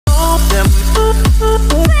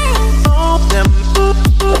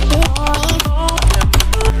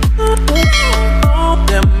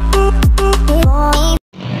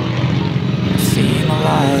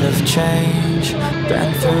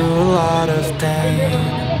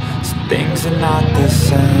things are not the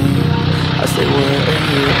same as they were a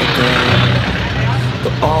year ago.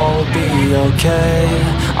 But all will be okay,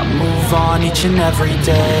 I move on each and every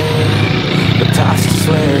day. The past is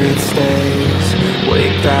where it stays, way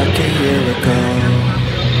back a year ago.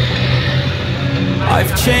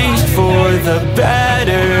 I've changed for the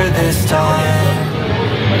better this time.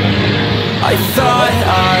 I thought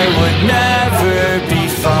I would never be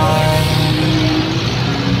fine.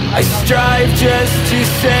 I strive just to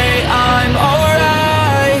say I'm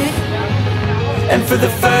alright, and for the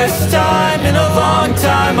first time in a long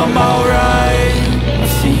time I'm alright.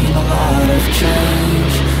 I've seen a lot of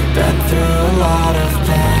change, been through a lot of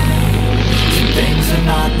pain. Some things are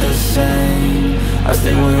not the same as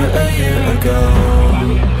they were a year ago.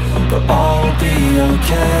 But all will be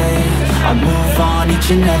okay, I move on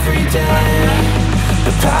each and every day.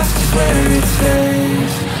 The past is where it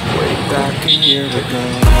stays, way back a year ago.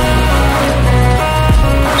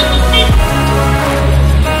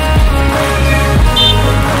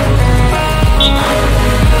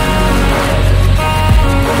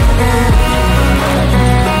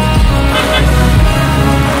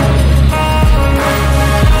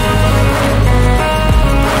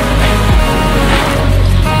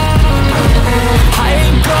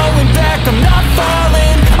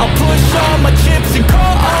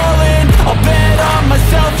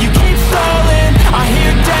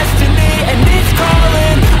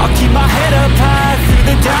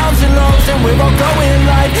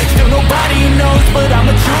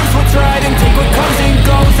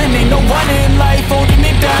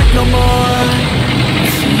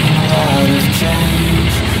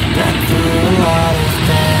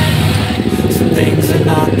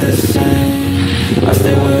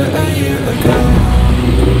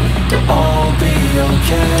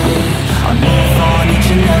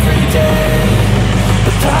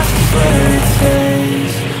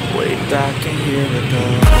 Back a year ago.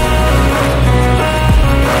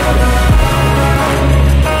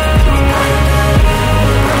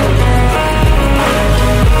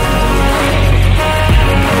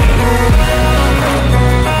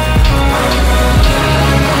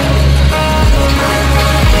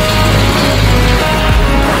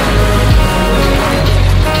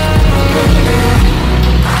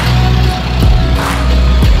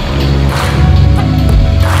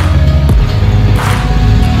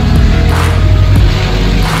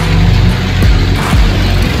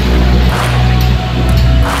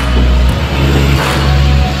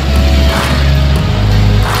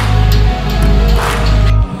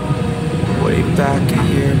 Back a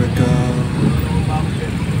year ago.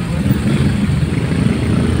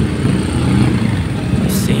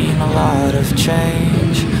 I've seen a lot of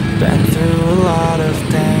change, been through a lot of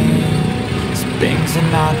pain. Some things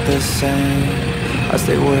are not the same as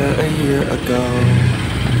they were a year ago.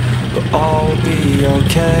 But all will be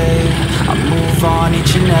okay, I move on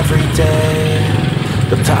each and every day.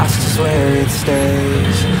 The past is where it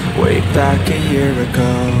stays, way back a year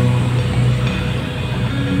ago.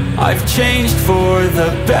 I've changed for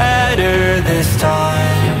the better this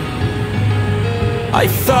time. I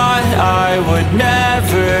thought I would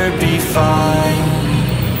never be fine.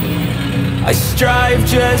 I strive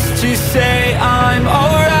just to say I'm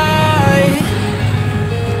alright,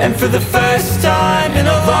 and for the first time in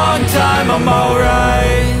a long time I'm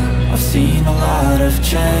alright. I've seen a lot of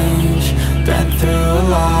change, been through a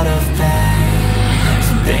lot of pain.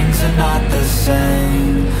 Some things are not the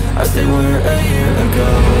same as they were a year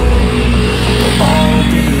ago. But all will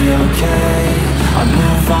be okay, I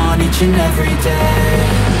move on each and every day.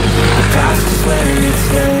 The past is where it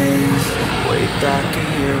stays, way back a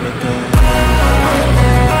year ago.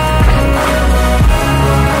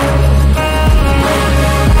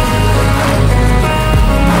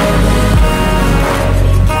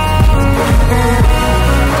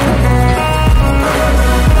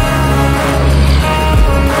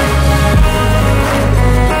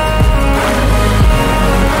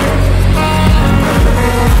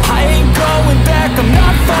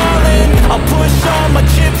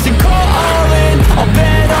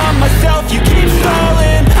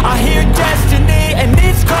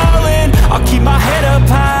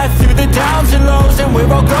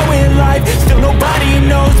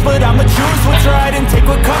 But I'ma choose what's right and take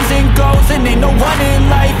what comes and goes. And ain't no one in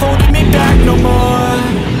life holding me back no more.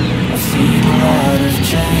 I've seen a lot of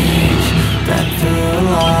change, been through a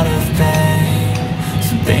lot of pain.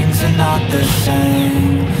 Some things are not the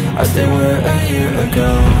same as they were a year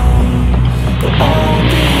ago. But all will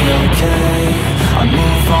be okay, I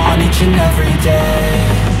move on each and every day.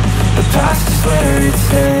 The past is where it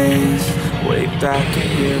stays, way back a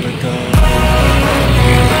year ago.